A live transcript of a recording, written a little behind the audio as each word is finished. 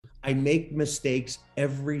I make mistakes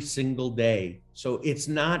every single day. So it's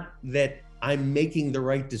not that I'm making the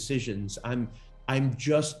right decisions. I'm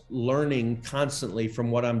just learning constantly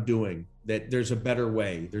from what I'm doing, that there's a better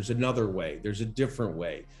way, there's another way, there's a different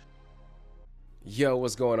way. Yo,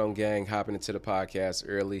 what's going on, gang? Hopping into the podcast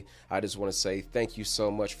early. I just want to say thank you so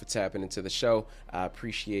much for tapping into the show. I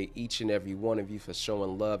appreciate each and every one of you for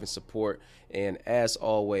showing love and support. And as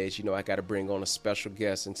always, I got to bring on a special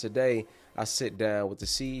guest. And today, I sit down with the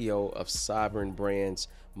CEO of Sovereign Brands,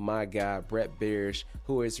 my guy, Brett Berish,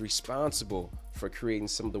 who is responsible for creating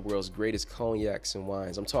some of the world's greatest cognacs and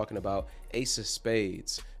wines. I'm talking about Ace of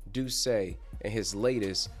Spades, D'Ussé, and his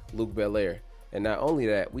latest, Luc Belaire. And not only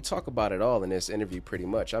that, we talk about it all in this interview pretty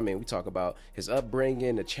much. I mean, we talk about his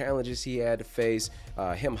upbringing, the challenges he had to face,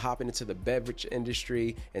 him hopping into the beverage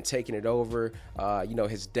industry and taking it over,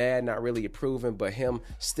 his dad not really approving, but him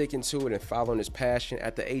sticking to it and following his passion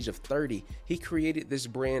at the age of 30. He created this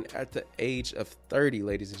brand at the age of 30,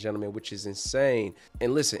 ladies and gentlemen, which is insane.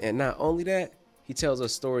 And listen, and not only that, he tells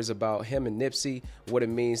us stories about him and Nipsey, what it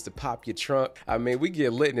means to pop your trunk. I mean, we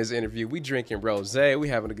get lit in this interview. We drinking rosé, we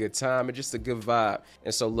having a good time, and just a good vibe.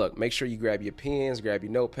 And so look, make sure you grab your pens, grab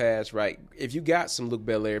your notepads, right? If you got some Luc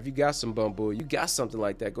Belaire, if you got some Bumbu, you got something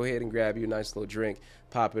like that, go ahead and grab your nice little drink,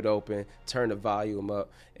 pop it open, turn the volume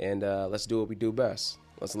up, and let's do what we do best.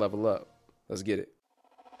 Let's level up. Let's get it.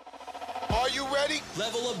 Are you ready?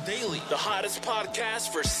 Level Up Daily, the hottest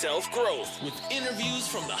podcast for self-growth with interviews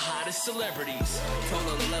from the hottest celebrities. Told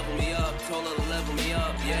her to level me up, told her to level me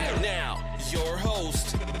up, yeah. Now, your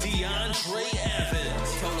host, DeAndre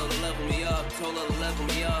Evans. Told her to level me up, told her to level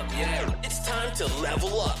me up, yeah. It's time to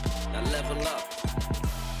level up. Now level up.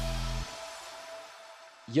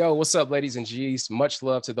 Yo, what's up, ladies and G's? Much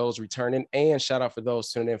love to those returning, and shout out for those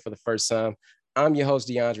tuning in for the first time. I'm your host,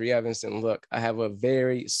 DeAndre Evans, and look, I have a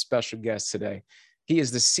very special guest today. He is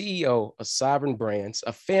the CEO of Sovereign Brands,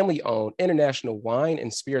 a family-owned international wine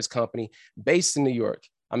and spirits company based in New York.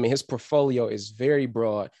 I mean, his portfolio is very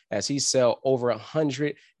broad as he sells over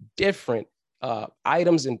 100 different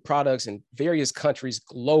items and products in various countries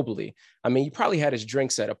globally. I mean, you probably had his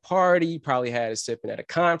drinks at a party, you probably had his sipping at a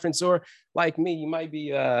conference, or like me, you might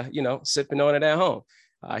be, sipping on it at home.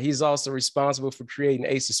 He's also responsible for creating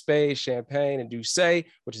Ace of Spades, Champagne, and D'Ussé,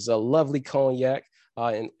 which is a lovely cognac.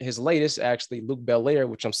 And his latest, actually, Luc Belaire,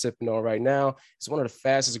 which I'm sipping on right now, is one of the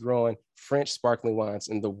fastest growing French sparkling wines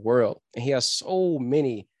in the world. And he has so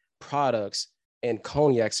many products and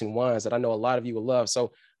cognacs and wines that I know a lot of you will love.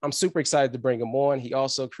 So I'm super excited to bring him on. He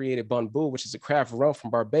also created Bumbu, which is a craft rum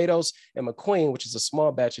from Barbados, and McQueen, which is a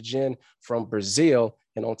small batch of gin from Brazil.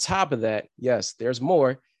 And on top of that, yes, there's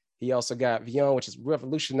more. He also got Vion, which is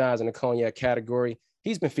revolutionizing the cognac category.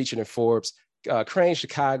 He's been featured in Forbes, Crane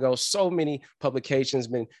Chicago, so many publications,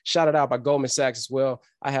 been shouted out by Goldman Sachs as well.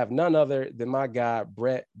 I have none other than my guy,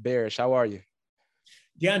 Brett Berish. How are you?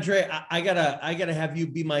 DeAndre, I gotta have you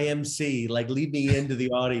be my MC, like lead me into the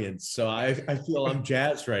audience. So I feel I'm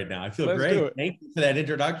jazzed right now. I feel Let's great. Thank you for that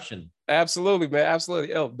introduction. Absolutely, man.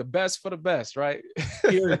 Absolutely. Oh, the best for the best, right?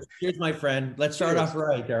 Here's my friend. Let's start off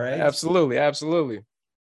right. All right. Absolutely. Absolutely.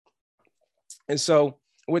 And so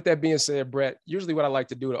with that being said, Brett, usually what I like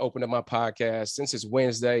to do to open up my podcast, since it's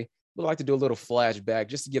Wednesday, we'd like to do a little flashback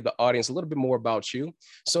just to give the audience a little bit more about you.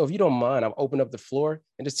 So if you don't mind, I'll open up the floor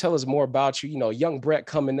and just tell us more about you. Young Brett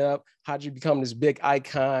coming up, how'd you become this big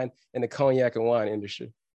icon in the cognac and wine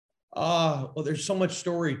industry? Well, there's so much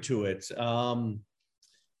story to it.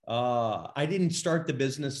 I didn't start the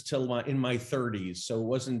business till in my 30s. So it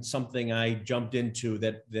wasn't something I jumped into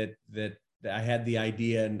that I had the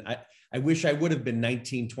idea. And I wish I would have been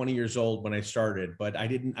 19, 20 years old when I started, but I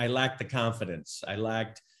didn't. I lacked the confidence. I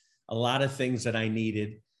lacked a lot of things that I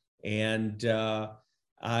needed. And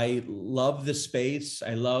I love the space.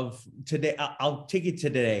 I love today. I'll take it to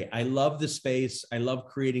today. I love the space. I love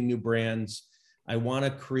creating new brands. I want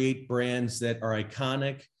to create brands that are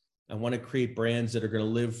iconic. I want to create brands that are going to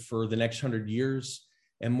live for the next 100 years.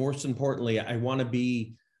 And most importantly, I want to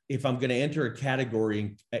be, if I'm going to enter a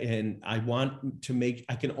category and I want to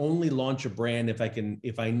I can only launch a brand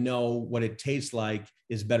if I know what it tastes like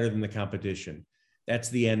is better than the competition. That's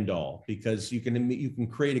the end all, because you can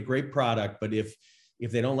create a great product, but if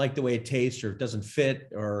they don't like the way it tastes, or it doesn't fit,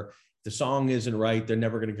 or the song isn't right, they're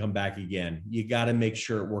never going to come back again. You got to make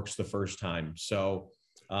sure it works the first time. So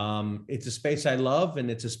it's a space I love,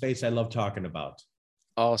 and it's a space I love talking about.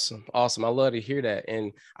 Awesome. I love to hear that.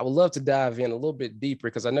 And I would love to dive in a little bit deeper,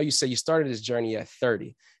 because I know you say you started this journey at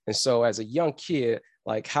 30. And so as a young kid,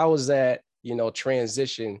 like, how was that,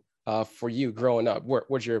 transition for you growing up?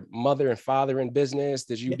 Was your mother and father in business?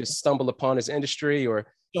 Did you just stumble upon this industry, or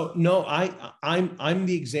So no, I'm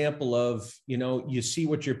the example of, you see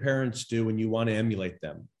what your parents do and you want to emulate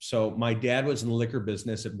them. So my dad was in the liquor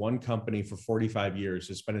business at one company for 45 years.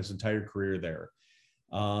 He spent his entire career there.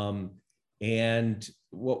 And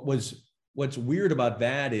what's weird about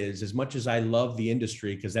that is, as much as I love the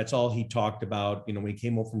industry, because that's all he talked about, when he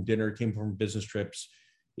came home from dinner, came from business trips,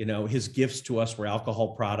 his gifts to us were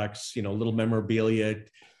alcohol products, little memorabilia,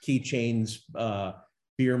 keychains,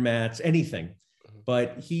 beer mats, anything.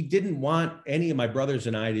 But he didn't want any of my brothers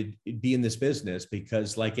and I to be in this business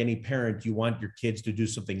because, like any parent, you want your kids to do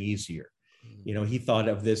something easier. He thought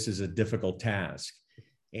of this as a difficult task.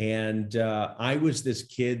 And I was this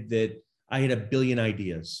kid that I had a billion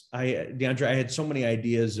ideas. DeAndre, I had so many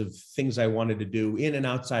ideas of things I wanted to do in and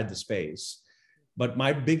outside the space. But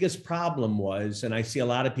my biggest problem was, and I see a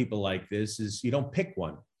lot of people like this, is you don't pick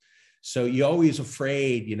one. So you're always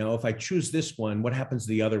afraid, if I choose this one, what happens to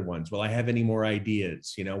the other ones? Will I have any more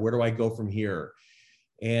ideas? Where do I go from here?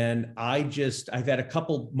 And I've had a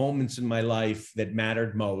couple moments in my life that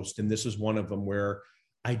mattered most. And this is one of them where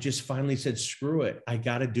I just finally said, screw it. I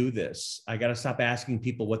got to do this. I got to stop asking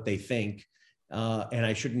people what they think. And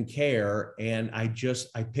I shouldn't care. And I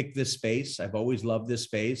picked this space. I've always loved this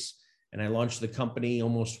space. And I launched the company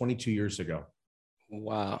almost 22 years ago.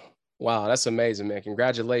 Wow. Wow, that's amazing, man.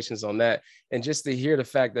 Congratulations on that. And just to hear the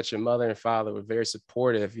fact that your mother and father were very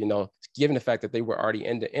supportive, given the fact that they were already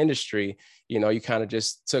in the industry, you kind of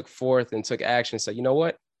just took forth and took action and said, you know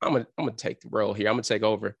what, I'm gonna take the role here. I'm gonna take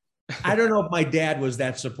over. I don't know if my dad was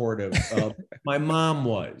that supportive. My mom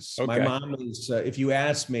was. Okay. My mom is, if you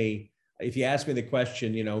ask me the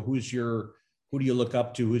question, who do you look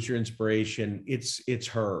up to? Who's your inspiration? It's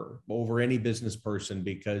her over any business person,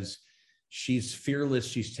 because she's fearless.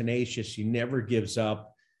 She's tenacious. She never gives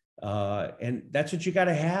up. And that's what you got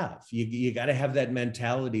to have. You got to have that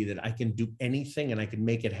mentality that I can do anything and I can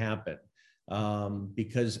make it happen.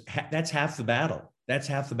 Because that's half the battle. That's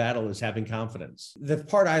half the battle, is having confidence. The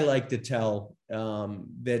part I like to tell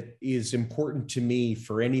that is important to me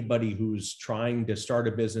for anybody who's trying to start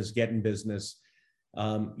a business, get in business,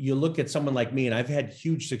 you look at someone like me, and I've had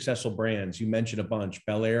huge successful brands. You mentioned a bunch.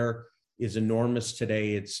 Bel Air is enormous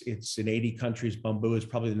today. It's in 80 countries. Bumbu is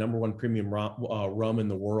probably the number one premium rum in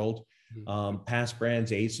the world. Past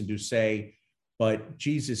brands, Ace and Douce. But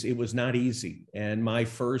Jesus, it was not easy. And my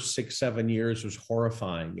first 6-7 years was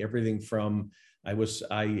horrifying. Everything from, I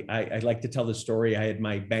like to tell the story. I had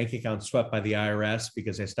my bank account swept by the IRS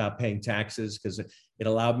because I stopped paying taxes, because it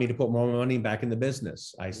allowed me to put more money back in the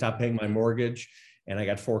business. I stopped paying my mortgage and I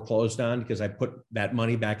got foreclosed on because I put that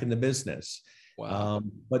money back in the business. Wow.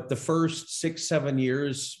 But the first 6-7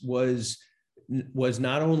 years was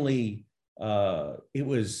not only, it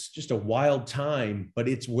was just a wild time, but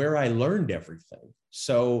it's where I learned everything.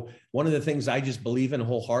 So one of the things I just believe in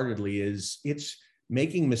wholeheartedly is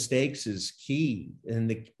making mistakes is key.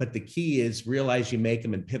 But the key is realize you make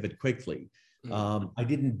them and pivot quickly. I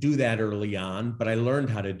didn't do that early on, but I learned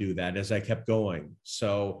how to do that as I kept going.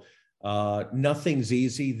 So nothing's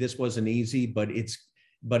easy. This wasn't easy, but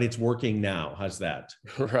it's working now. How's that?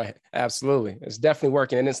 Right. Absolutely. It's definitely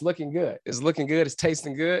working, and it's looking good. It's looking good. It's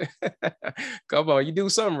tasting good. Come on, you do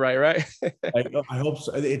something right? I hope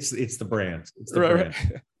so. It's the brand. It's the brand.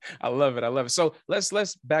 Right. I love it. So let's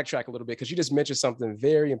backtrack a little bit, because you just mentioned something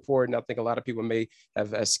very important. I think a lot of people may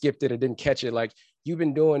have skipped it or didn't catch it. Like, you've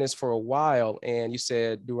been doing this for a while, and you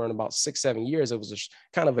said during about 6-7 years, it was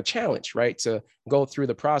kind of a challenge, right, to go through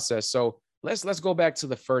the process. So let's go back to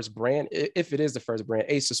the first brand, if it is the first brand,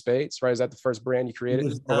 Ace of Spades, right? Is that the first brand you created?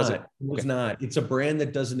 It was not. It's a brand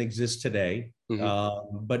that doesn't exist today.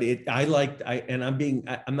 Mm-hmm. But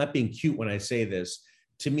I'm not being cute when I say this.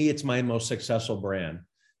 To me, it's my most successful brand,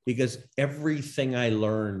 because everything I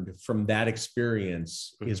learned from that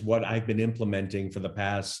experience is what I've been implementing for the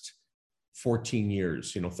past 14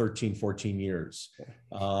 years, 13, 14 years.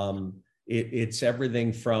 It's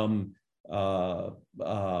everything from,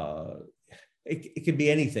 it could be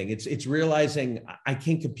anything. It's realizing I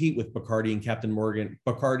can't compete with Bacardi and Captain Morgan,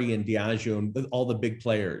 Bacardi and Diageo and all the big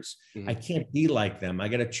players. Mm-hmm. I can't be like them. I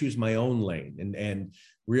got to choose my own lane and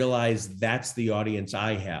realize that's the audience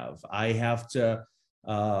I have. I have to,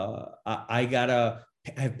 I gotta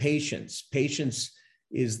have patience. Patience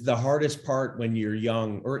is the hardest part when you're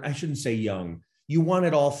young, or I shouldn't say young. You want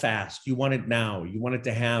it all fast. You want it now. You want it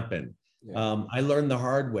to happen. Yeah. I learned the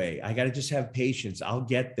hard way. I got to just have patience. I'll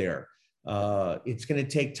get there. It's going to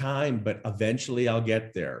take time, but eventually I'll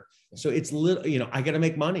get there. So it's I got to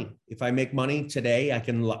make money. If I make money today, I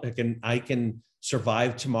can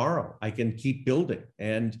survive tomorrow. I can keep building,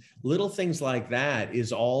 and little things like that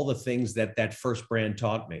is all the things that first brand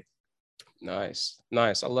taught me. Nice.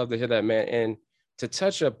 Nice. I love to hear that, man. And to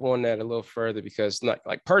touch up on that a little further, because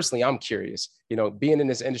like personally, I'm curious, being in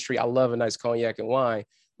this industry, I love a nice cognac and wine,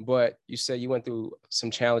 but you said you went through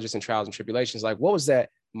some challenges and trials and tribulations. Like, what was that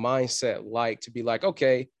mindset like to be like,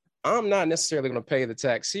 okay, I'm not necessarily going to pay the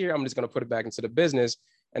tax here. I'm just going to put it back into the business.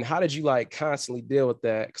 And how did you like constantly deal with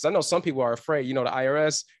that? Because I know some people are afraid, the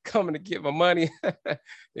IRS coming to get my money.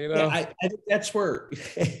 Yeah, I think that's where,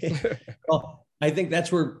 well, I think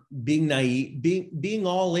that's where being naive, being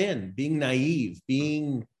all in, being naive,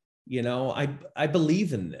 being, I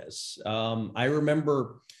believe in this. I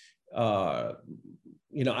remember, I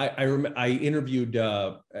interviewed,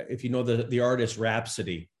 if you know the artist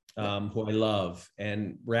Rhapsody, who I love,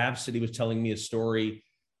 and Rhapsody was telling me a story.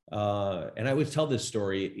 And I would tell this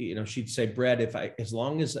story, she'd say, Brett, as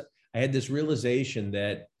long as I had this realization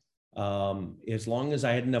that as long as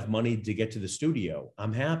I had enough money to get to the studio,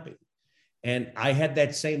 I'm happy. And I had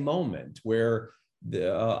that same moment where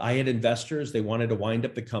I had investors, they wanted to wind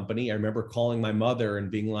up the company. I remember calling my mother and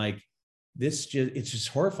being like, it's just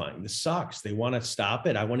horrifying. This sucks. They want to stop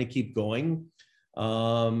it. I want to keep going.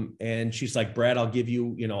 And she's like, Brett, I'll give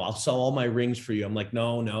you, I'll sell all my rings for you. I'm like,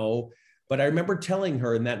 no. But I remember telling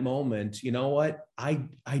her in that moment, you know what? I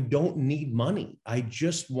don't need money. I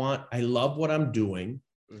love what I'm doing.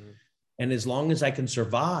 Mm-hmm. And as long as I can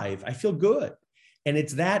survive, I feel good. And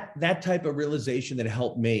it's that type of realization that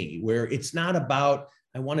helped me, where it's not about,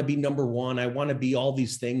 I want to be number one. I want to be all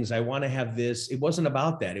these things. I want to have this. It wasn't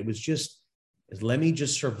about that. It was just, let me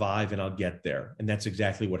just survive and I'll get there. And that's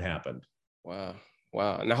exactly what happened. Wow.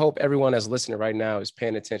 And I hope everyone that's listening right now is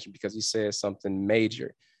paying attention, because he said something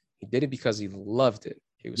major. He did it because he loved it.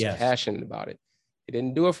 He was passionate about it. He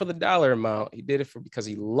didn't do it for the dollar amount. He did it because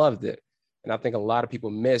he loved it. And I think a lot of people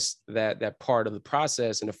miss that part of the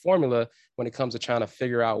process and the formula when it comes to trying to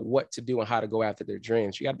figure out what to do and how to go after their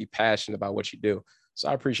dreams. You got to be passionate about what you do. So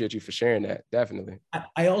I appreciate you for sharing that. Definitely.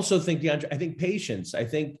 I also think, DeAndre, I think patience. I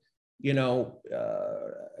think,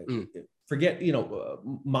 forget,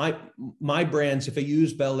 my brands, if I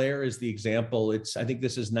use Bel Air as the example, I think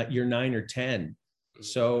this is not year 9 or 10.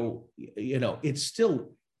 So, it's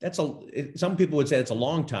still, some people would say it's a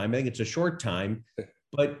long time. I think it's a short time,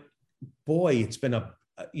 but boy, it's been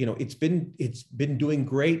it's been doing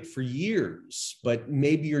great for years, but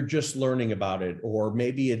maybe you're just learning about it, or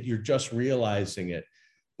maybe you're just realizing it.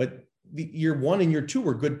 But year 1 and year 2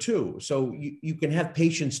 were good too. So you can have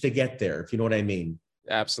patience to get there, if you know what I mean.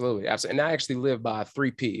 Absolutely. And I actually live by 3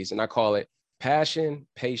 P's, and I call it passion,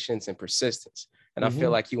 patience, and persistence. And I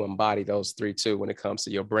feel like you embody those 3 too when it comes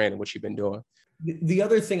to your brand and what you've been doing. The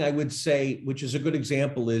other thing I would say, which is a good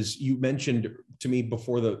example, is you mentioned to me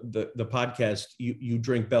before the podcast, you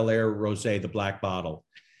drink Bel Air Rosé, the black bottle.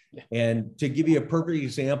 Yeah. And to give you a perfect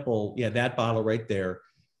example, that bottle right there,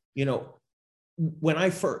 when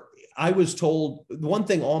I was told, the one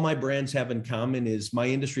thing all my brands have in common is my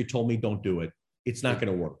industry told me, don't do it. It's not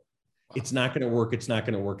going to work. It's not going to work. It's not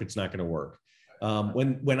going to work. It's not going to work.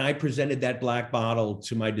 When I presented that black bottle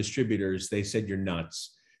to my distributors, they said, you're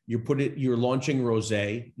nuts. You're launching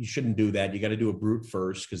rosé. You shouldn't do that. You got to do a brut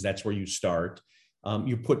first, because that's where you start.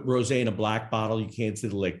 You put rosé in a black bottle, you can't see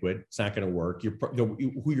the liquid. It's not going to work.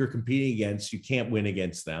 Who you're competing against, you can't win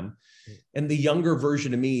against them. And the younger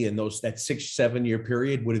version of me in that 6-7 year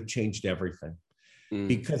period would have changed everything,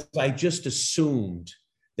 because I just assumed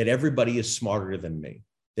that everybody is smarter than me,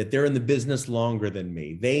 that they're in the business longer than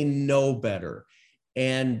me. They know better.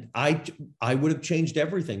 And I would have changed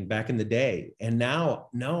everything back in the day. And now,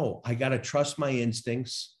 no, I got to trust my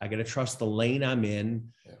instincts. I got to trust the lane I'm in.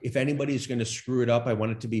 Yeah. If anybody's going to screw it up, I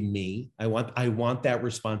want it to be me. I want that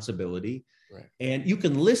responsibility. Right. And you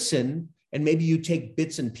can listen, and maybe you take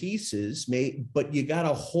bits and pieces, but you got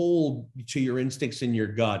to hold to your instincts in your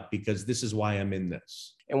gut, because this is why I'm in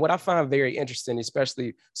this. And what I find very interesting,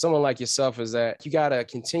 especially someone like yourself, is that you got to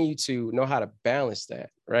continue to know how to balance that,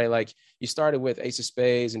 right? Like you started with Ace of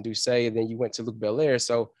Spades and D'Ussé, and then you went to Luc Belaire.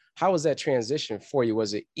 So how was that transition for you?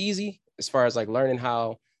 Was it easy as far as like learning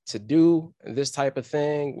how to do this type of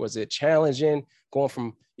thing? Was it challenging going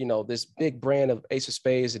from, this big brand of Ace of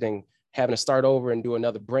Spades and then having to start over and do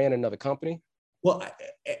another brand, another company? Well,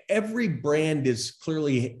 every brand is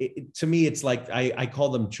clearly, to me, it's like, I call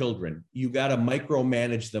them children. You got to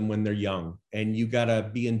micromanage them when they're young, and you got to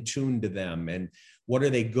be in tune to them. And what are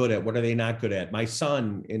they good at? What are they not good at? My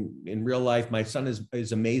son, in real life, my son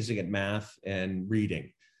is amazing at math and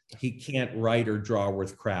reading. He can't write or draw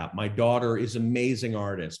worth crap. My daughter is an amazing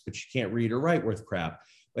artist, but she can't read or write worth crap.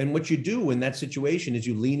 And what you do in that situation is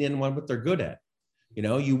you lean in on what they're good at.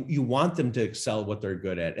 You want them to excel what they're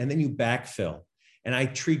good at, and then you backfill. And I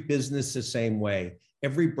treat business the same way.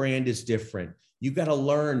 Every brand is different. You got to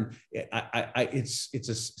learn. It's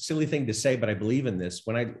a silly thing to say, but I believe in this.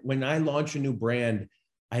 When I launch a new brand,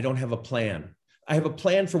 I don't have a plan. I have a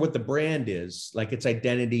plan for what the brand is, like its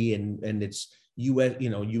identity and its US,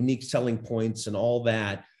 unique selling points and all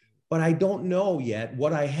that. But I don't know yet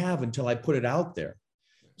what I have until I put it out there.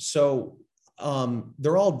 So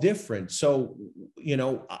they're all different. So,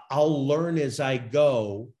 I'll learn as I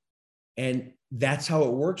go, and that's how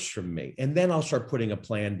it works for me. And then I'll start putting a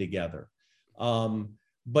plan together.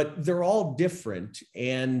 But they're all different,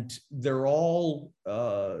 and they're all,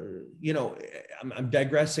 I'm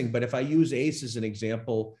digressing, but if I use Ace as an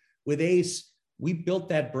example, with Ace, we built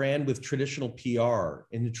that brand with traditional PR.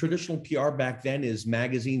 And the traditional PR back then is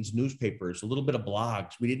magazines, newspapers, a little bit of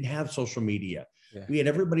blogs. We didn't have social media. Yeah. We had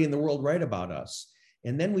everybody in the world write about us.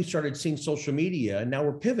 And then we started seeing social media, and now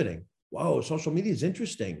we're pivoting. Whoa, social media is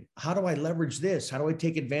interesting. How do I leverage this? How do I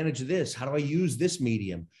take advantage of this? How do I use this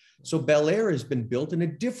medium? So Bel Air has been built in a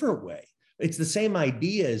different way. It's the same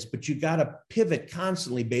ideas, but you got to pivot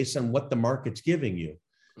constantly based on what the market's giving you.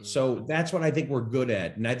 So that's what I think we're good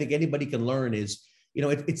at. And I think anybody can learn is,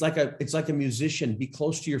 it's like a musician. Be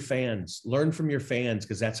close to your fans, learn from your fans,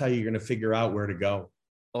 because that's how you're going to figure out where to go.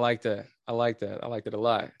 I like that. I like that a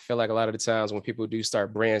lot. I feel like a lot of the times when people do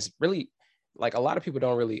start brands, really, like a lot of people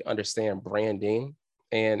don't really understand branding.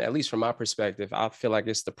 And at least from my perspective, I feel like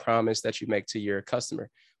it's the promise that you make to your customer.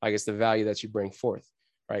 Like it's the value that you bring forth,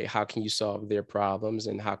 right? How can you solve their problems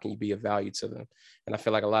and how can you be of value to them? And I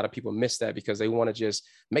feel like a lot of people miss that because they want to just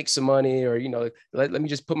make some money or, let me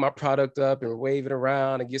just put my product up and wave it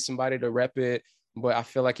around and get somebody to rep it. But I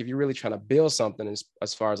feel like if you're really trying to build something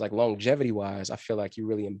as far as like longevity wise, I feel like you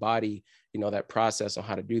really embody, that process on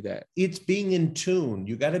how to do that. It's being in tune.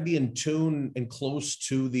 You got to be in tune and close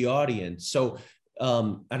to the audience. So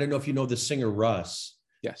I don't know if you know the singer Russ.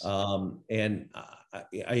 Yes. And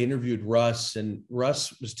I interviewed Russ, and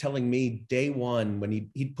Russ was telling me day one when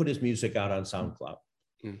he'd put his music out on SoundCloud,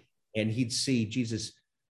 and he'd see, Jesus,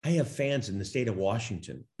 I have fans in the state of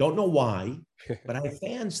Washington. Don't know why, but I have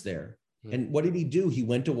fans there. And what did he do? He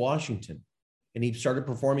went to Washington and he started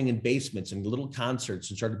performing in basements and little concerts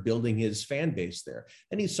and started building his fan base there.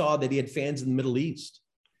 And he saw that he had fans in the Middle East.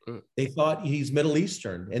 They thought he's Middle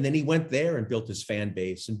Eastern. And then he went there and built his fan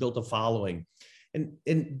base and built a following. And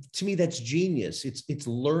to me, that's genius. It's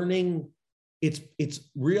learning, it's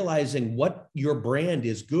realizing what your brand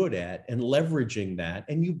is good at and leveraging that.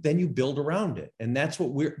 And then you build around it. And that's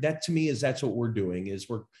what that's what we're doing is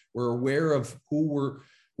we're aware of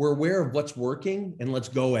we're aware of what's working, and let's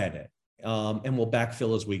go at it. And we'll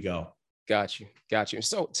backfill as we go. Got you.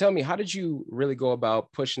 So tell me, how did you really go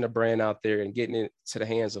about pushing the brand out there and getting it to the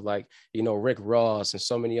hands of Rick Ross and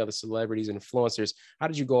so many other celebrities and influencers? How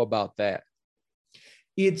did you go about that?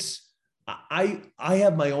 I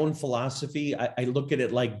have my own philosophy. I look at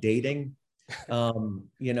it like dating.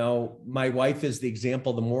 My wife is the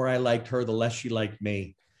example. The more I liked her, the less she liked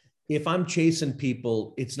me. If I'm chasing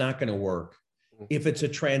people, it's not going to work. If it's a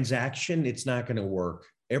transaction, it's not going to work.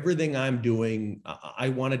 Everything I'm doing, I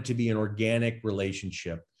want it to be an organic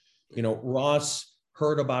relationship. Ross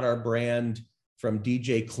heard about our brand from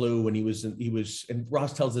DJ Clue when he was, and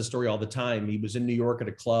Ross tells this story all the time. He was in New York at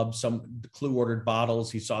a club, Clue ordered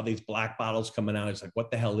bottles. He saw these black bottles coming out. He's like, what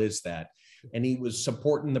the hell is that? And he was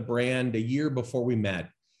supporting the brand a year before we met.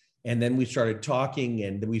 And then we started talking,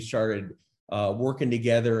 and then we started working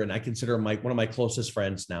together, and I consider him one of my closest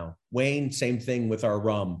friends now. Wayne, same thing with our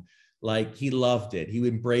rum. Like, he loved it. He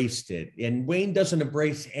embraced it. And Wayne doesn't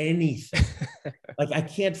embrace anything. I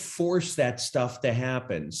can't force that stuff to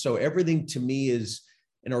happen. So everything to me is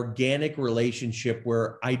an organic relationship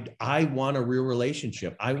where I want a real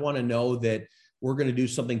relationship. I want to know that we're going to do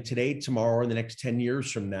something today, tomorrow, or the next 10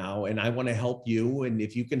 years from now. And I want to help you. And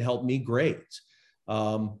if you can help me, great.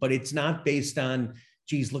 But it's not based on,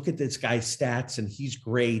 geez, look at this guy's stats and he's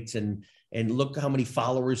great. And look how many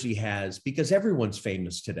followers he has, because everyone's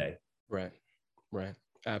famous today. Right.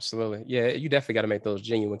 Absolutely. Yeah. You definitely got to make those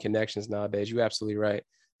genuine connections nowadays. You're absolutely right.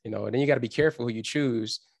 And then you got to be careful who you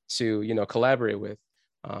choose to, collaborate with,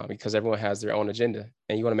 because everyone has their own agenda,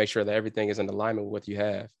 and you want to make sure that everything is in alignment with what you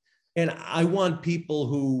have. And I want people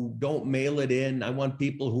who don't mail it in. I want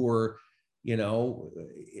people who are,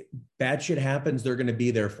 bad shit happens, they're going to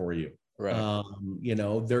be there for you. Right.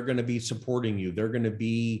 They're going to be supporting you. They're going to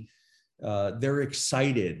be, they're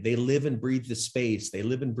excited. They live and breathe the space. They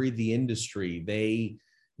live and breathe the industry. They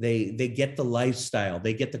get the lifestyle.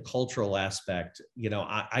 They get the cultural aspect.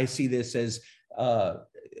 I see this as,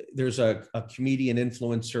 there's a comedian,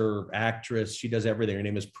 influencer, actress. She does everything. Her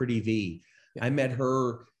name is Pretty V. Yeah. I met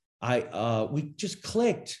her we just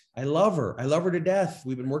clicked. I love her. I love her to death.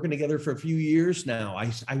 We've been working together for a few years now.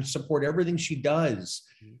 I support everything she does.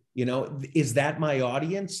 You know, is that my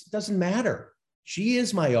audience? Doesn't matter. She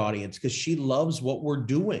is my audience because she loves what we're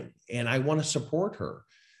doing and I want to support her.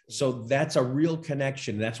 So that's a real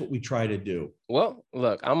connection. That's what we try to do. Well,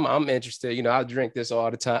 look, I'm interested. You know, I drink this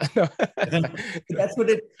all the time. That's what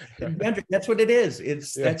it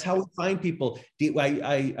is. That's how we find people.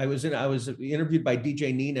 I was interviewed by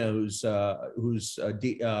DJ Nina, who's on-air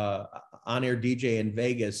DJ in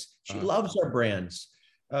Vegas. She loves our brands.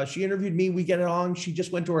 She interviewed me. We get it on. She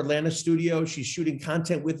just went to our Atlanta studio. She's shooting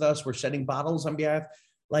content with us. We're setting bottles on behalf.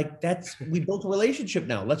 Like we built a relationship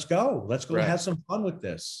now. Let's go. Let's go have some fun with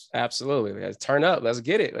this. Absolutely. Let's turn up. Let's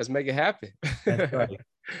get it. Let's make it happen. That's right.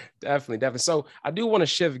 Definitely. So I do want to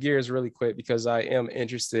shift gears really quick because I am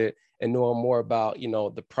interested in knowing more about, you know,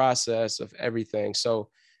 the process of everything. So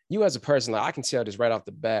you as a person, like I can tell this right off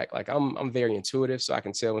the bat, like I'm very intuitive. So I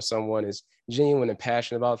can tell when someone is genuine and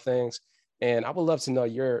passionate about things. And I would love to know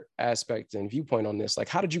your aspect and viewpoint on this. Like,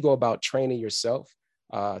 how did you go about training yourself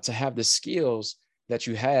to have the skills that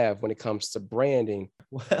you have when it comes to branding?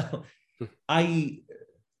 Well, I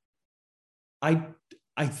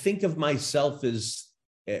think of myself as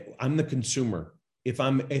I'm the consumer. If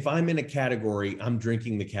I'm in a category, I'm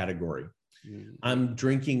drinking the category. I'm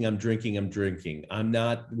drinking.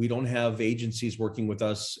 We don't have agencies working with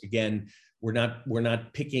us. Again, we're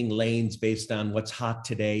not picking lanes based on what's hot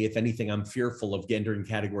today. If anything, I'm fearful of entering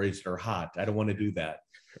categories that are hot. I don't want to do that.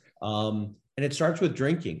 And it starts with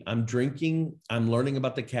drinking. I'm drinking. I'm learning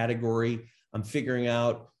about the category. I'm figuring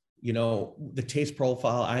out, you know, the taste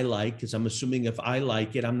profile I like, because I'm assuming if I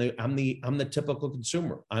like it, I'm the typical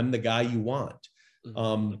consumer. I'm the guy you want.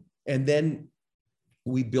 And then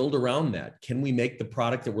we build around that. Can we make the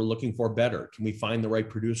product that we're looking for better? Can we find the right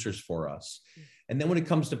producers for us? And then when it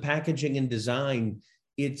comes to packaging and design,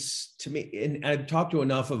 it's, to me, and I've talked to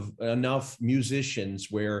enough musicians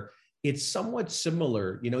where it's somewhat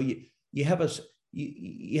similar. You know, you have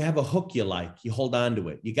a hook you like, you hold on to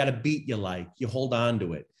it. You got a beat you like, you hold on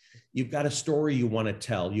to it. You've got a story you want to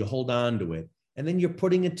tell, you hold on to it. And then you're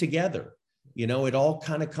putting it together. You know, it all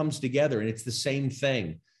kind of comes together and it's the same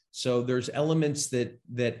thing. So there's elements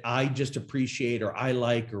that I just appreciate or I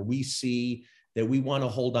like or we see that we want to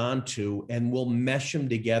hold on to, and we'll mesh them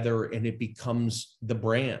together and it becomes the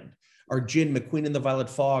brand. Our gin, McQueen and the Violet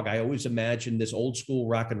Fog, I always imagined this old school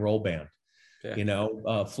rock and roll band. Yeah. You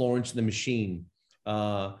know, Florence and the Machine.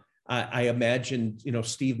 I imagined, you know,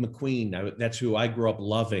 Steve McQueen. That's who I grew up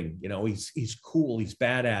loving. You know, he's cool. He's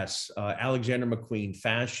badass. Alexander McQueen,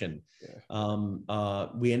 fashion. Yeah.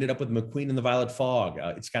 We ended up with McQueen and the Violet Fog.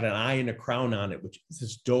 It's got an eye and a crown on it, which is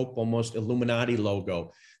this dope, almost Illuminati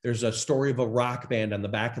logo. There's a story of a rock band on the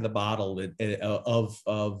back of the bottle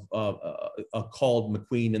called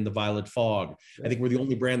McQueen and the Violet Fog. Yeah. I think we're the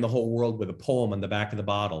only brand in the whole world with a poem on the back of the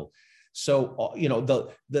bottle. So, you know,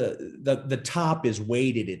 the top is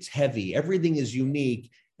weighted, it's heavy, everything is unique.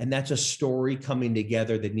 And that's a story coming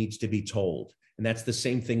together that needs to be told. And that's the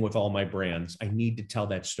same thing with all my brands. I need to tell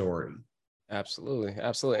that story. Absolutely.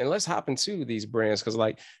 Absolutely. And let's hop into these brands, because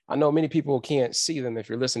like, I know many people can't see them if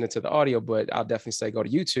you're listening to the audio, but I'll definitely say go to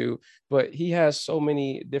YouTube. But he has so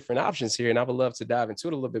many different options here, and I would love to dive into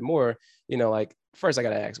it a little bit more. You know, like, first I got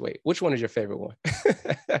to ask, wait, which one is your favorite one?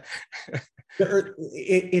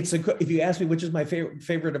 If you ask me which is my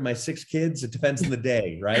favorite of my 6 kids, it depends on the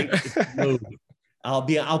day, right? I'll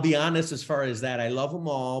be honest as far as that. I love them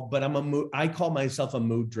all, but I call myself a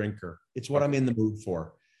mood drinker. It's what I'm in the mood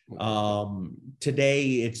for.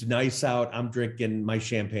 Today it's nice out. I'm drinking my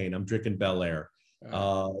champagne. I'm drinking Bel Air.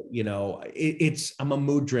 You know, I'm a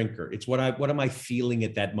mood drinker. It's what am I feeling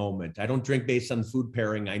at that moment? I don't drink based on food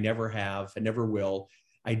pairing. I never have. I never will.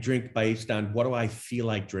 I drink based on what do I feel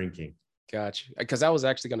like drinking. Gotcha. Because I was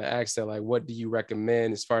actually going to ask that, like, what do you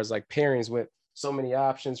recommend as far as like pairings with so many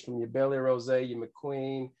options, from your Bel Air Rosé, your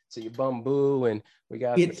McQueen to your Bumbu, and we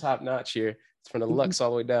got the top notch here. It's from the Lux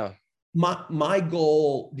all the way down. My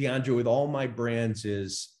goal, DeAndre, with all my brands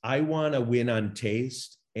is I want to win on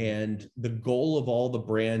taste. And the goal of all the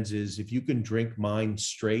brands is if you can drink mine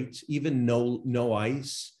straight, even no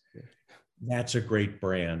ice, that's a great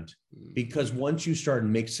brand. Because once you start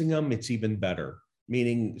mixing them, it's even better.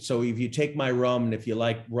 Meaning, so if you take my rum, and if you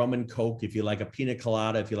like rum and Coke, if you like a pina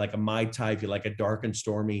colada, if you like a Mai Tai, if you like a dark and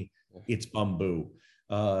stormy, it's Bumbu.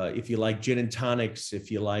 If you like gin and tonics, if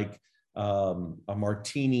you like a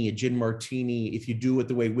martini, a gin martini, if you do it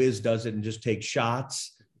the way Wiz does it and just take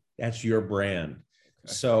shots, that's your brand.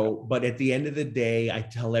 So, but at the end of the day, I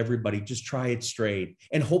tell everybody, just try it straight.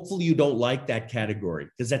 And hopefully you don't like that category,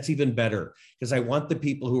 because that's even better. Because I want the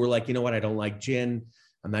people who are like, you know what, I don't like gin.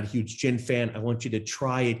 I'm not a huge gin fan. I want you to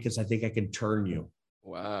try it because I think I can turn you.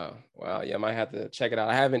 Wow. Yeah, I might have to check it out.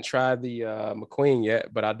 I haven't tried the McQueen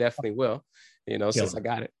yet, but I definitely will, since I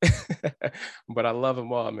got it. But I love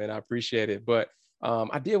them all, man. I appreciate it. But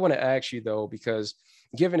I did want to ask you, though, because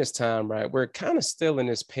given this time, right, we're kind of still in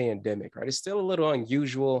this pandemic, right? It's still a little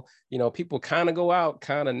unusual. People kind of go out,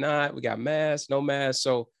 kind of not. We got masks, no masks.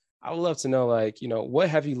 So I would love to know, what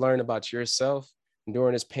have you learned about yourself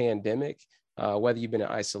during this pandemic, whether you've been in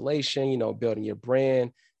isolation, building your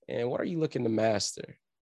brand, and what are you looking to master?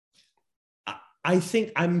 I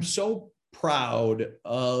think I'm so proud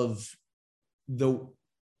of the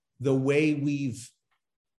way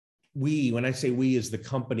when I say we as the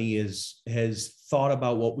company has thought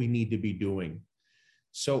about what we need to be doing.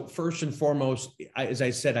 So first and foremost, as I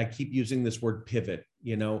said, I keep using this word pivot.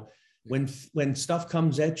 When stuff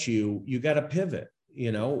comes at you, you got to pivot.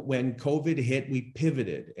 When COVID hit, we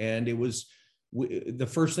pivoted, and it was the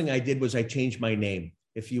first thing I did was I changed my name.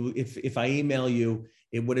 If I email you,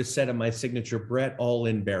 it would have said on my signature, Brett All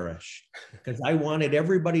In Barish, because I wanted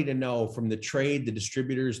everybody to know, from the trade, the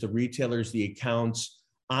distributors, the retailers, the accounts,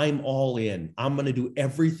 I'm all in. I'm going to do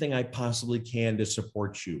everything I possibly can to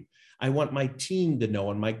support you. I want my team to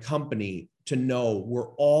know, and my company to know, we're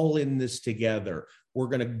all in this together. We're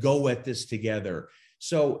going to go at this together.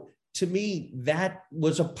 So to me, that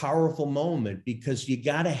was a powerful moment, because you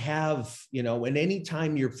got to have, and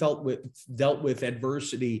anytime you're dealt with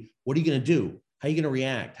adversity, what are you going to do? How are you going to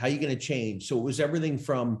react? How are you going to change? So it was everything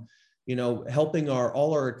from, helping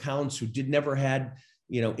all our accounts who never had,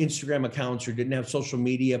 Instagram accounts or didn't have social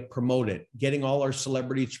media, promote it, getting all our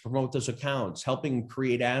celebrities to promote those accounts, helping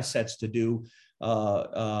create assets to do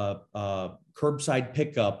curbside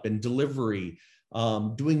pickup and delivery,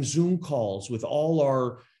 doing Zoom calls with all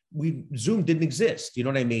our, Zoom didn't exist. You know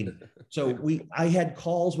what I mean? So I had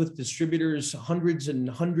calls with distributors, hundreds and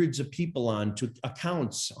hundreds of people on, to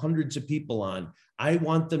accounts, hundreds of people on. I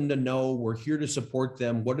want them to know we're here to support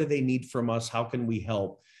them. What do they need from us? How can we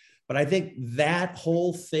help? But I think that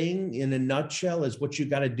whole thing in a nutshell is what you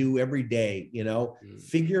got to do every day,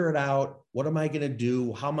 figure it out. What am I going to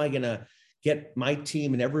do? How am I going to get my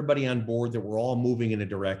team and everybody on board that we're all moving in a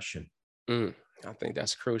direction? I think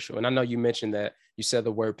that's crucial. And I know you mentioned that you said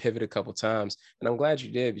the word pivot a couple of times, and I'm glad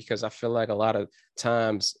you did, because I feel like a lot of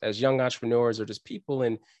times as young entrepreneurs or just people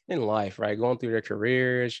in life, right, going through their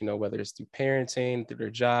careers, whether it's through parenting, through their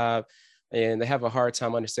job, and they have a hard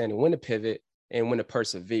time understanding when to pivot and when to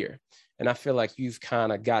persevere. And I feel like you've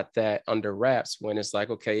kind of got that under wraps, when it's like,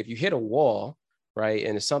 okay, if you hit a wall, right,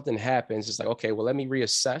 and if something happens, it's like, okay, well, let me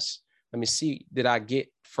reassess. Let me see, did I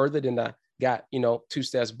get further than I got, 2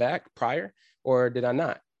 steps back prior, or did I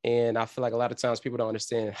not? And I feel like a lot of times people don't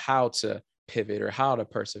understand how to pivot or how to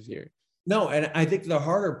persevere. No, and I think the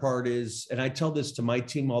harder part is, and I tell this to my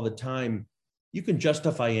team all the time, you can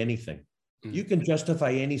justify anything. You can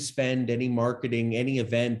justify any spend, any marketing, any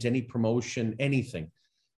event, any promotion, anything.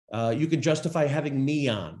 You can justify having me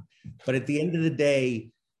on. But at the end of the day,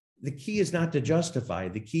 the key is not to justify.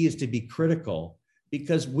 The key is to be critical,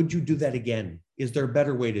 because would you do that again? Is there a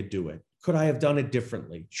better way to do it? Could I have done it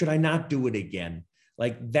differently? Should I not do it again?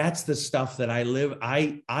 Like, that's the stuff that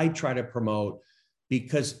I try to promote,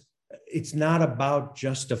 because it's not about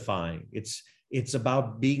justifying. It's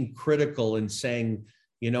about being critical and saying,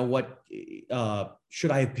 you know what,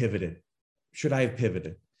 should I have pivoted? Should I have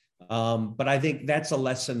pivoted? But I think that's a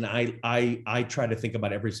lesson I try to think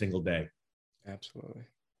about every single day. Absolutely.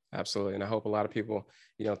 Absolutely. And I hope a lot of people,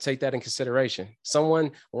 take that in consideration.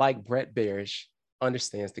 Someone like Brett Barish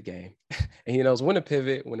understands the game and he knows when to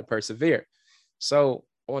pivot, when to persevere. So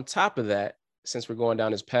on top of that, since we're going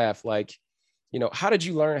down this path, how did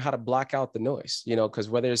you learn how to block out the noise? Because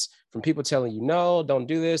whether it's from people telling you, no, don't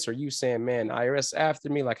do this, or you saying, man, IRS after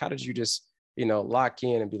me, how did you just, lock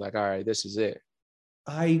in and be like, all right, this is it?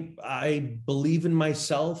 I believe in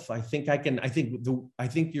myself. I think I can. I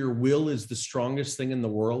think your will is the strongest thing in the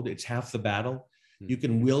world. It's half the battle. You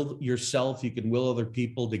can will yourself. You can will other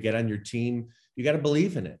people to get on your team. You got to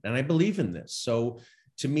believe in it. And I believe in this. So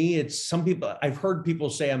to me, it's some people, I've heard people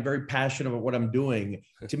say I'm very passionate about what I'm doing.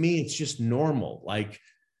 To me, it's just normal.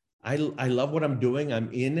 I love what I'm doing.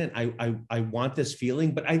 I'm in it. I want this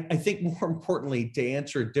feeling. But I think more importantly, to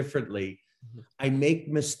answer it differently, I make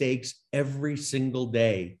mistakes every single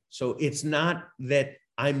day. So it's not that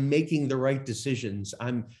I'm making the right decisions.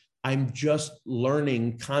 I'm just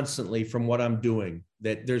learning constantly from what I'm doing,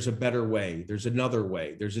 that there's a better way. There's another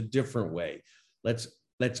way. There's a different way. Let's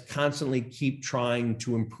let's constantly keep trying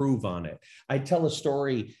to improve on it. I tell a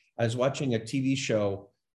story. I was watching a TV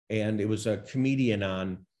show and it was a comedian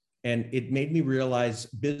on, and it made me realize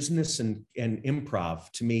business and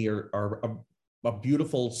improv to me are a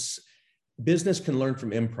beautiful. Business can learn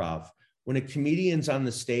from improv. When a comedian's on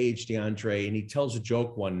the stage, DeAndre, and he tells a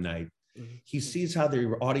joke one night, he sees how the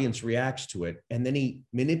audience reacts to it, and then he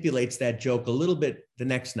manipulates that joke a little bit the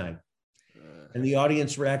next night. And the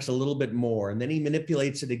audience reacts a little bit more, and then he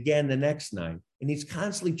manipulates it again the next night. And he's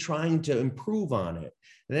constantly trying to improve on it.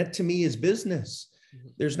 And that to me is business.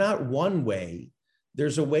 There's not one way.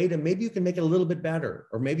 There's a way to, maybe you can make it a little bit better,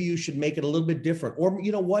 or maybe you should make it a little bit different. Or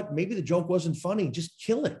you know what? Maybe the joke wasn't funny. Just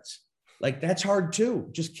kill it. Like that's hard too.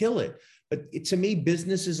 Just kill it. But to me,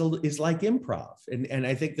 business is like improv. And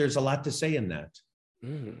I think there's a lot to say in that.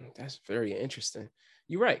 That's very interesting.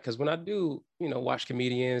 You're right. Because when I do, watch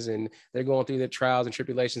comedians and they're going through their trials and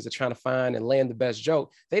tribulations of trying to find and land the best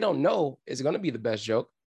joke, they don't know it's going to be the best joke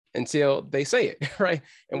until they say it, right?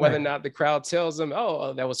 And whether or not the crowd tells them,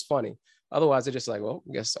 oh, that was funny. Otherwise, they're just like, well,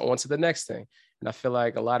 I guess on to the next thing. And I feel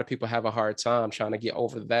like a lot of people have a hard time trying to get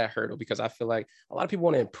over that hurdle, because I feel like a lot of people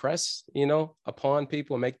want to impress, upon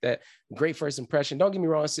people and make that great first impression. Don't get me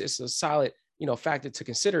wrong. It's a solid, factor to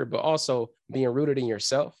consider, but also being rooted in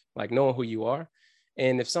yourself, like knowing who you are.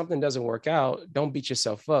 And if something doesn't work out, don't beat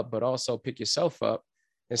yourself up, but also pick yourself up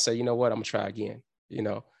and say, you know what, I'm gonna try again.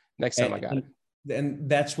 Next time I got it. And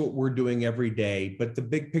that's what we're doing every day. But the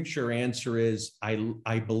big picture answer is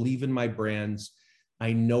I believe in my brands.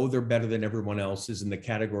 I know they're better than everyone else's in the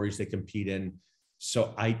categories they compete in.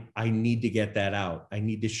 So I need to get that out. I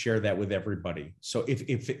need to share that with everybody. So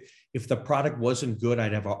if the product wasn't good,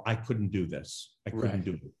 I couldn't do this. I couldn't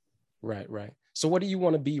do it. Right. So what do you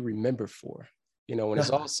want to be remembered for? When it's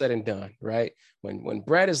all said and done, right? When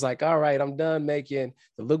Brett is like, all right, I'm done making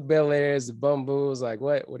the Luke Belairs, the Bumboos, like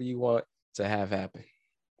what do you want to have happen?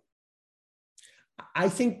 I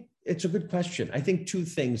think it's a good question. I think two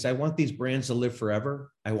things. I want these brands to live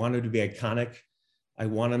forever. I want them to be iconic. I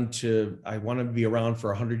want them to be around for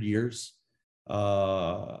 100 years.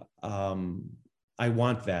 I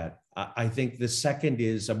want that. I think the second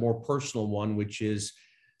is a more personal one, which is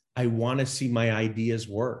I want to see my ideas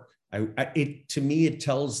work. To me, it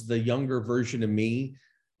tells the younger version of me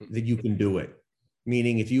that you can do it.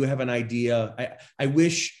 Meaning if you have an idea, I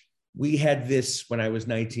wish we had this when I was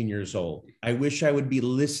 19 years old. I wish I would be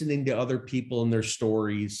listening to other people and their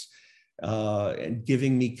stories and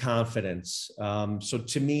giving me confidence. So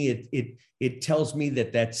to me, it tells me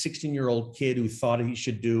that 16-year-old kid who thought he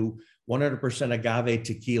should do 100% agave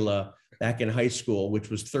tequila back in high school, which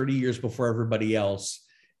was 30 years before everybody else.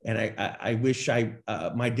 And I wish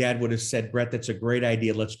my dad would have said, Brett, that's a great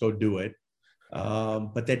idea. Let's go do it.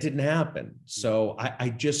 But that didn't happen. So I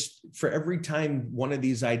just, for every time one of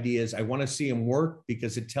these ideas, I want to see them work,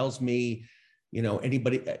 because it tells me,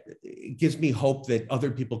 it gives me hope that other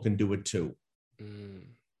people can do it too.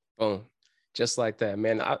 Boom. Just like that,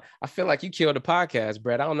 man. I feel like you killed the podcast,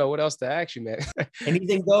 Brett. I don't know what else to ask you, man.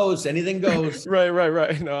 Anything goes.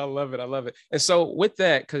 Right. No, I love it. And so with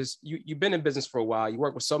that, because you've been in business for a while, you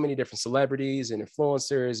work with so many different celebrities and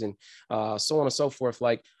influencers and so on and so forth.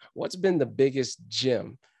 Like, what's been the biggest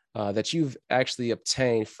gem that you've actually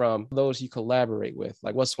obtained from those you collaborate with?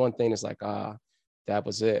 Like, what's one thing that's like, that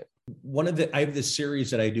was it? I have this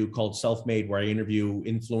series that I do called Self-Made, where I interview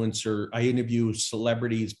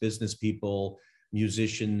celebrities, business people,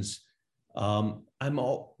 musicians. The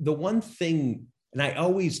one thing, and I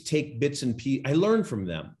always take bits and pieces. I learn from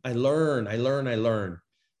them. I learn.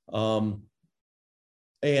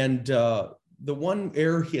 And the one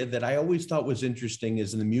area that I always thought was interesting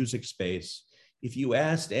is in the music space. If you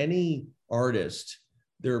asked any artist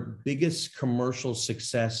their biggest commercial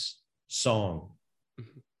success song,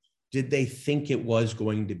 did they think it was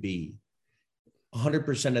going to be?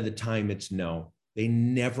 100% of the time, it's no. They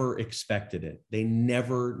never expected it. They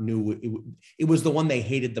never knew it was the one they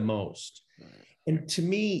hated the most. And to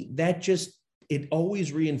me, it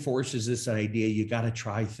always reinforces this idea, you got to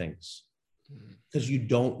try things because you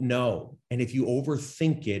don't know. And if you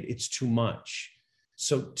overthink it, it's too much.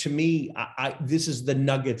 So to me, this is the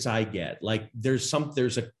nuggets I get. Like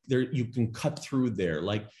you can cut through there.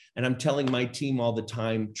 Like, and I'm telling my team all the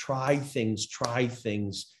time, try things.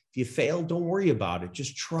 If you fail, don't worry about it.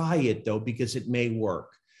 Just try it though, because it may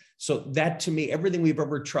work. So that to me, everything we've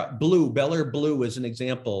ever tried, Belaire Blue is an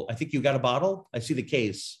example. I think you got a bottle. I see the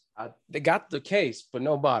case. They got the case, but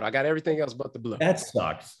no bottle. I got everything else but the blue. That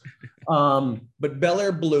sucks. But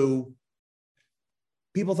Belaire Blue,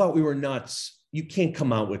 people thought we were nuts. you can't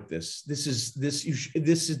come out with this. This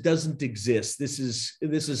doesn't exist. This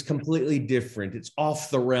is completely different. It's off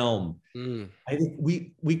the realm. I think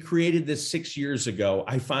we created this 6 years ago.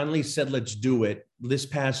 I finally said, let's do it. This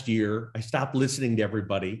past year, I stopped listening to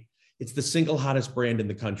everybody. It's the single hottest brand in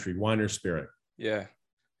the country, Wine or Spirit. Yeah.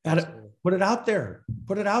 Gotta put it out there.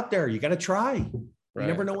 Put it out there. You got to try. You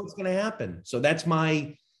never know what's going to happen. So that's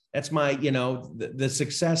my, the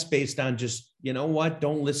success based on just,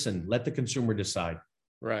 don't listen. Let the consumer decide.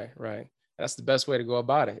 Right. That's the best way to go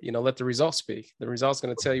about it. Let the results speak. The results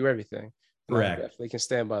going to tell you everything. Correct. I definitely can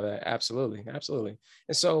stand by that. Absolutely.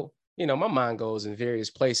 And so, my mind goes in various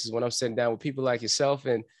places when I'm sitting down with people like yourself.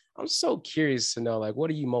 And I'm so curious to know, like, what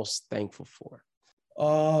are you most thankful for?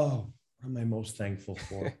 Oh, what am I most thankful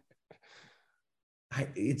for?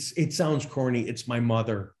 It sounds corny. It's my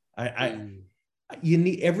mother.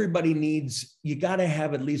 You got to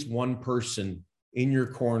have at least one person in your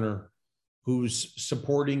corner who's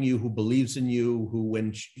supporting you, who believes in you, who,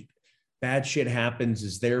 when bad shit happens,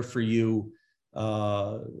 is there for you.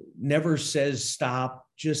 Never says stop,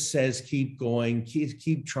 just says keep going,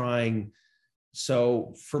 keep trying.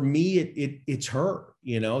 So for me, it's her,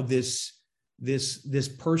 this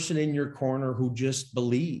person in your corner who just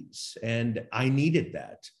believes, and I needed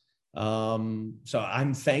that. So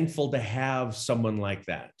I'm thankful to have someone like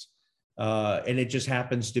that. And it just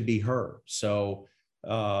happens to be her. So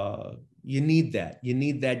you need that. You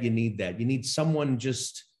need someone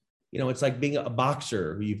just, it's like being a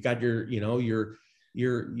boxer. You've got the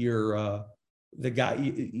guy,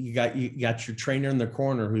 you got your trainer in the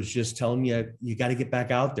corner who's just telling you got to get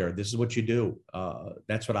back out there. This is what you do.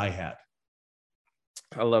 That's what I had.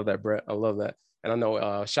 I love that, Brett. I love that. And I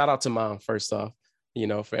know, shout out to Mom first off,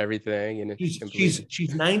 for everything. And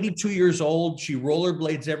she's 92 years old. She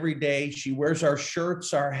rollerblades every day. She wears our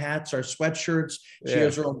shirts, our hats, our sweatshirts. She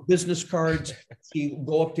has her own business cards. She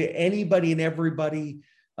go up to anybody and everybody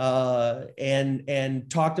and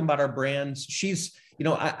talk to them about our brands. She's,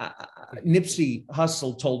 Nipsey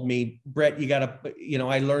Hussle told me, Brett, you gotta,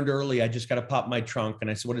 I learned early, I just got to pop my trunk. And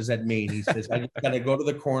I said, what does that mean? He says, I just got to go to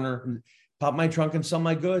the corner and pop my trunk and sell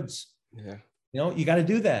my goods. Yeah. You got to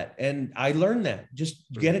do that. And I learned that.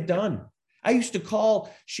 Just get it done.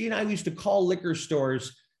 She and I used to call liquor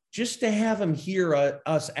stores just to have them hear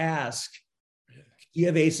us ask, do you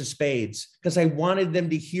have Ace of Spades? Because I wanted them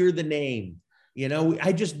to hear the name.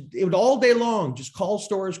 It would all day long, just call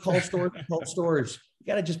stores. You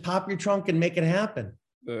got to just pop your trunk and make it happen.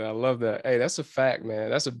 I love that. Hey, that's a fact,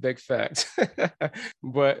 man. That's a big fact.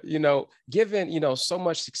 But, given, so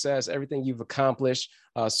much success, everything you've accomplished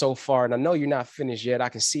so far, and I know you're not finished yet. I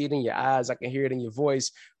can see it in your eyes. I can hear it in your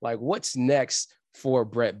voice. Like, what's next for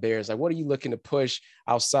Brett Bears? Like, what are you looking to push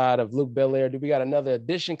outside of Luke Belaire? Do we got another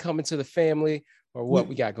addition coming to the family, or what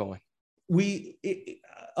we got going?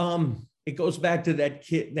 It goes back to that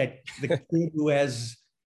kid, the kid who has,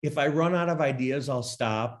 if I run out of ideas, I'll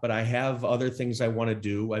stop, but I have other things I want to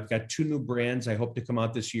do. I've got 2 new brands I hope to come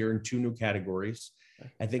out this year in 2 new categories.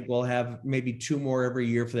 I think we'll have maybe 2 more every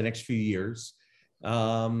year for the next few years.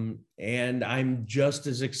 And I'm just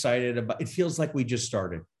as excited it feels like we just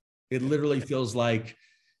started. It literally feels like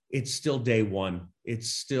it's still day one.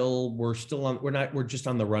 We're just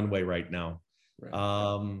on the runway right now.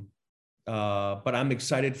 Right. But I'm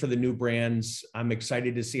excited for the new brands. I'm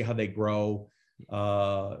excited to see how they grow.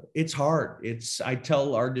 It's hard. I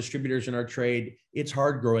tell our distributors in our trade, it's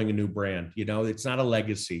hard growing a new brand. It's not a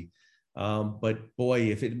legacy. But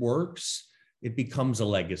boy, if it works, it becomes a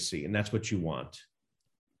legacy, and that's what you want.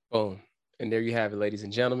 Boom. And there you have it, ladies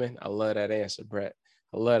and gentlemen. I love that answer, Brett.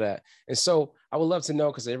 I love that. And so I would love to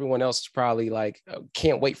know, because everyone else is probably like,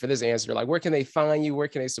 can't wait for this answer. Like, where can they find you? Where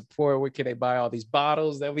can they support? Where can they buy all these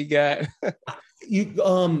bottles that we got? You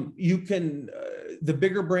can, the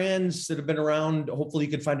bigger brands that have been around, hopefully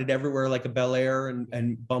you can find it everywhere, like a Belaire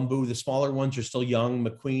and Bumbu. The smaller ones are still young,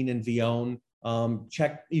 McQueen and Vion.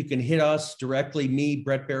 You can hit us directly, me,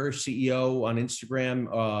 Brett Bearish, CEO, on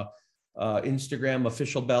Instagram. Instagram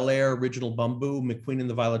official Belaire, original Bumbu, McQueen and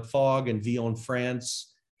the Violet Fog, and Vion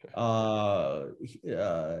France. Got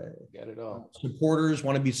it all. Supporters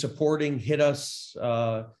want to be supporting, hit us.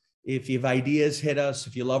 If you have ideas, hit us.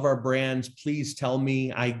 If you love our brands, please tell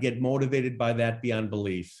me. I get motivated by that beyond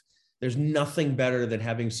belief. There's nothing better than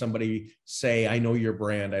having somebody say, I know your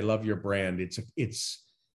brand, I love your brand.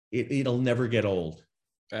 It'll never get old.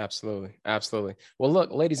 Absolutely. Absolutely. Well,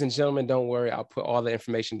 look, ladies and gentlemen, don't worry. I'll put all the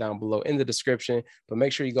information down below in the description, but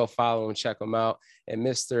make sure you go follow and check them out. And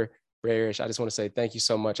Mr. Bearish, I just want to say thank you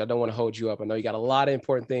so much. I don't want to hold you up. I know you got a lot of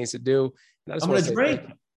important things to do. And I'm going to drink.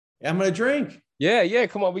 I'm going to drink. Yeah.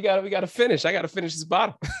 Come on. We got to finish. I got to finish this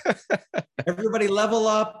bottle. Everybody level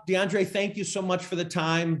up. DeAndre, thank you so much for the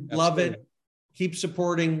time. Absolutely. Love it. Keep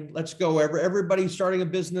supporting. Let's go. Everybody starting a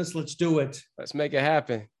business. Let's do it. Let's make it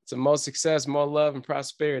happen. To more success, more love and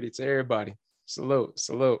prosperity to everybody. Salute.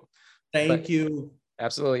 Thank you.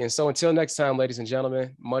 Absolutely. And so until next time, ladies and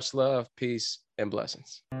gentlemen, much love, peace, and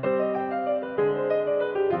blessings.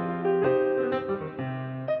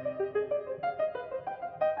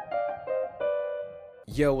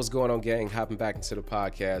 Yo, what's going on, gang? Hopping back into the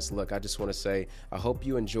podcast. Look, I just want to say, I hope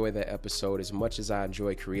you enjoy that episode as much as I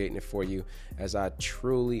enjoy creating it for you, as I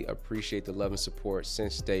truly appreciate the love and support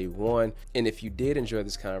since day one. And if you did enjoy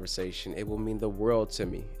this conversation, it will mean the world to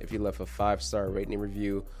me if you left a 5-star rating and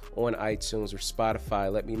review on iTunes or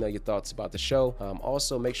Spotify. Let me know your thoughts about the show.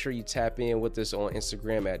 Also, make sure you tap in with us on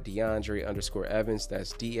Instagram at DeAndre_Evans.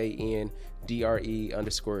 That's DANDRE_EVANS.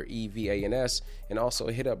 And also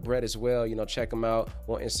hit up Brett as well. Check him out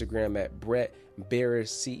on Instagram at Brett Bear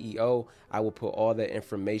CEO. I will put all that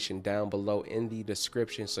information down below in the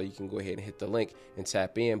description so you can go ahead and hit the link and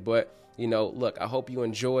tap in. But, look, I hope you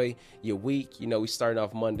enjoy your week. We started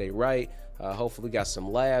off Monday right. Hopefully we got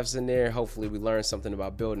some laughs in there. Hopefully we learned something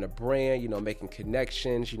about building a brand, making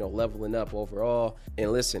connections, leveling up overall.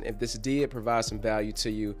 And listen, if this did provide some value to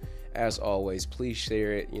you, as always, please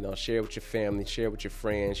share it, share it with your family, share it with your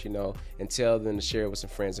friends, and tell them to share it with some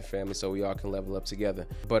friends and family so we all can level up together.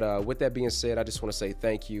 But with that being said, I just want to say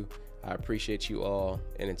thank you. I appreciate you all.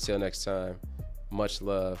 And until next time, much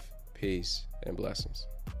love, peace, and blessings.